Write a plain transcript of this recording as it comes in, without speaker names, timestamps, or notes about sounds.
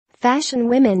Fashion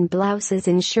women blouses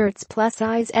and shirts plus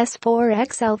size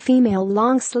S4XL female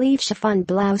long sleeve chiffon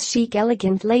blouse chic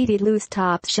elegant lady loose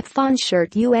top chiffon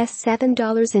shirt US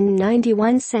 $7.91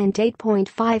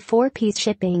 8.54 piece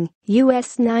shipping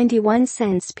US 91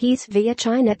 cents piece via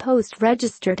China Post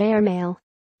registered airmail.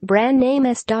 Brand name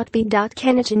S.B.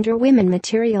 Kenagender women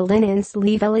material linen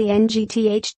sleeve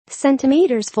length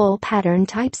centimeters full pattern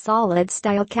type solid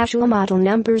style casual model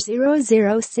number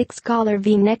 006 collar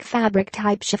v-neck fabric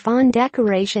type chiffon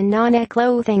decoration non-neck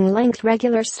clothing length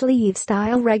regular sleeve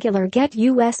style regular get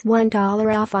US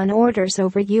 $1 off on orders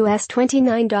over US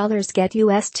 $29 get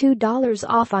US $2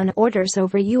 off on orders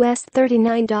over US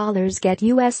 $39 get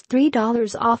US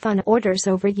 $3 off on orders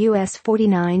over US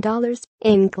 $49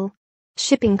 Inkle.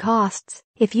 Shipping costs.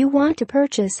 If you want to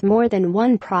purchase more than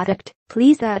one product,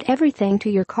 please add everything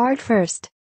to your cart first.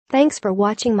 Thanks for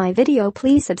watching my video.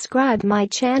 Please subscribe my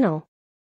channel.